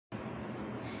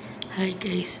Hi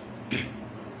guys,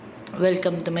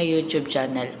 welcome to my YouTube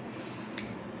channel.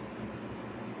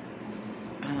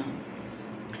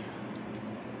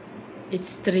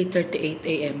 It's 3:38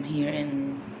 AM here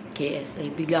in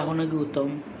KSA. Bigla ako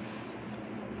nagutom.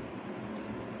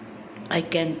 I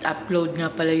can't upload nga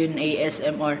pala yung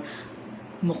ASMR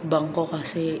mukbang ko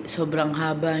kasi sobrang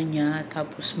haba niya,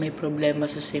 tapos may problema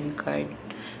sa SIM card.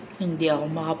 Hindi ako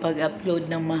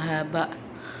makapag-upload ng mahaba.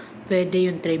 Pwede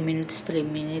yung 3 minutes,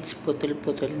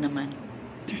 putol-putol naman.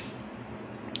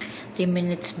 3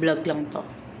 minutes vlog lang to.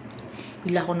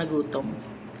 Bigla ako nagutom.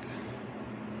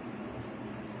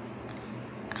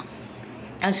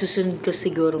 Ang susunod ko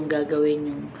sigurong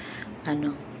gagawin yung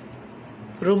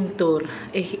room tour.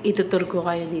 Itutur ko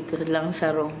kayo dito lang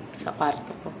sa room, sa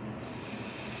kwarto ko.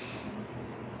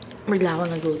 Bigla ako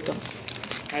nagutom.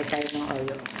 Kaya tayo ng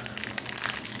Oreo.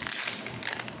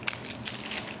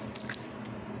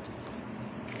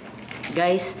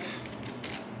 Guys,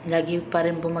 lagi pa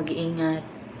rin po mag-iingat.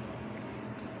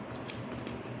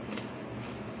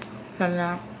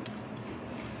 Sana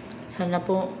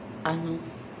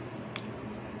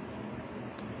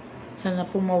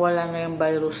po mawala na yung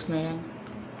virus na yan.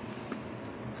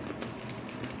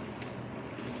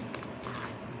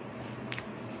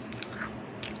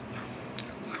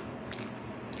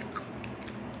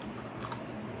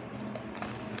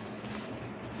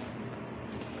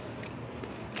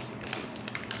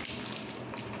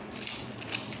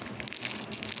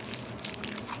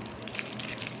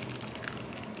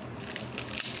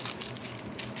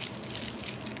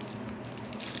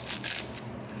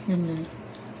 Mm-hmm.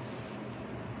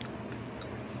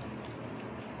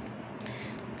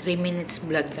 3 minutes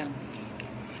vlog lang.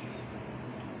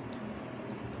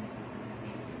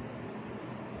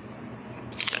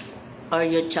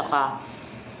 Oreo tsaka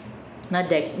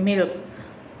nadek milk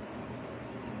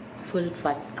full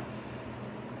fat.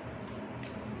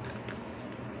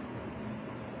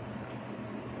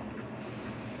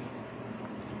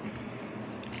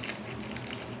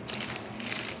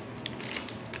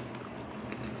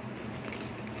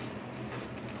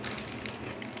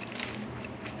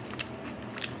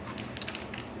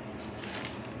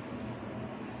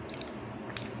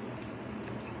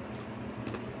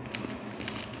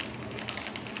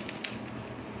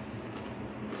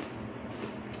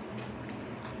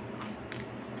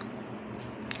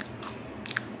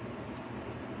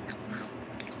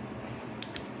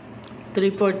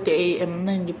 (3:40 AM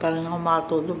na, hindi pa rin ako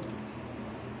makatulog.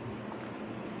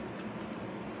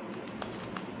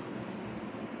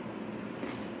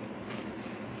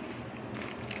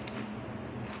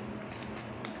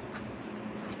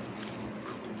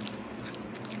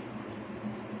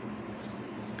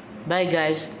 Bye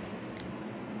guys.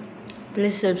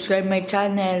 Please subscribe my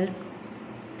channel.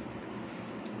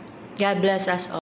 God bless us all.